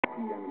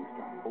p.m.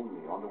 Eastern,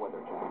 only on the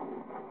Weather Channel.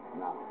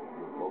 Now,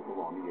 your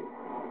local on the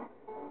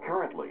 8th.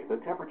 Currently, the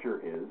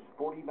temperature is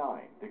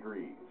 49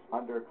 degrees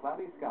under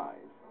cloudy skies.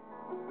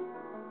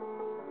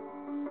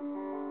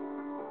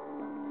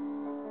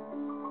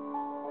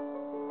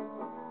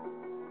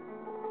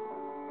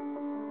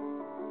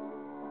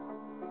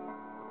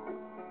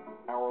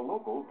 Our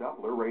local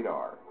Doppler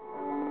radar.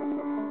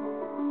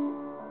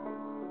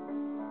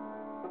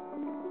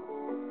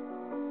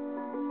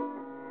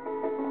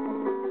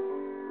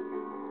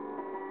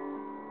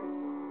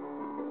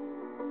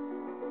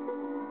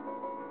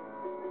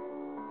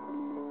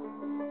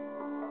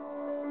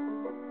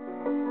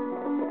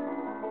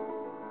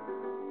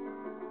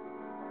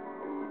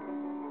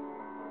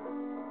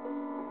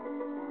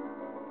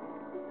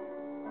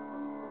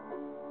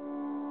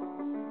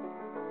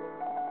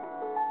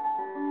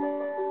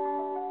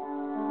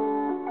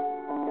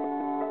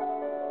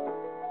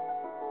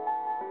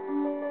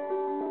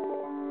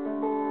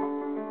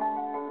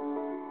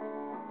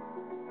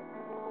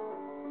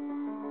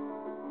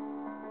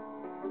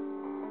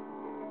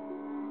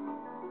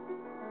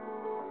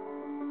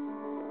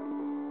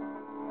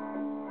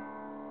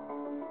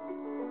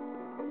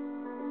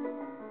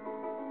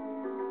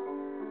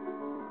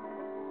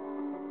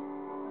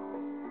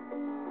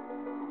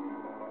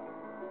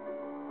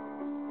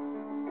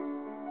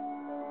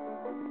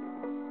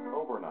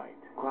 Overnight,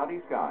 cloudy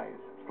skies,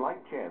 slight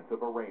chance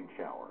of a rain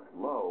shower,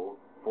 low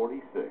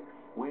 46,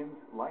 winds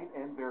light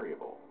and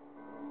variable.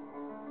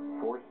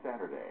 For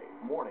Saturday,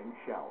 morning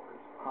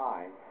showers,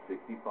 high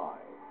 65,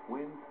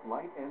 winds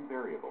light and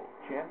variable,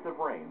 chance of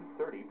rain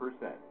 30%.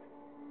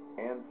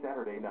 And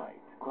Saturday night,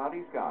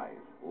 cloudy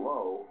skies,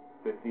 low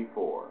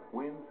 54,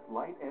 winds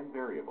light and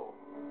variable.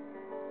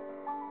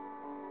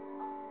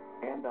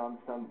 And on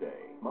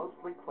Sunday,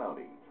 mostly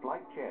cloudy,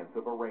 slight chance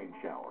of a rain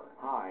shower,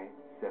 high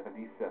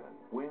 77,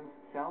 winds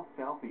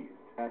south-southeast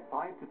at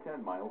 5 to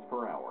 10 miles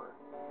per hour.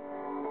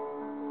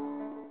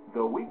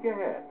 The week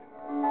ahead.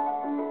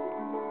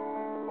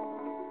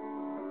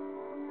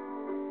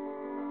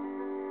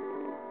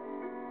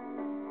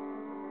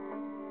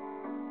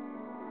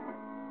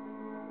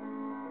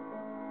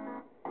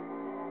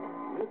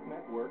 This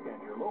network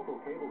and your local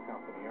cable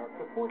company are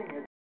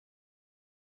supporting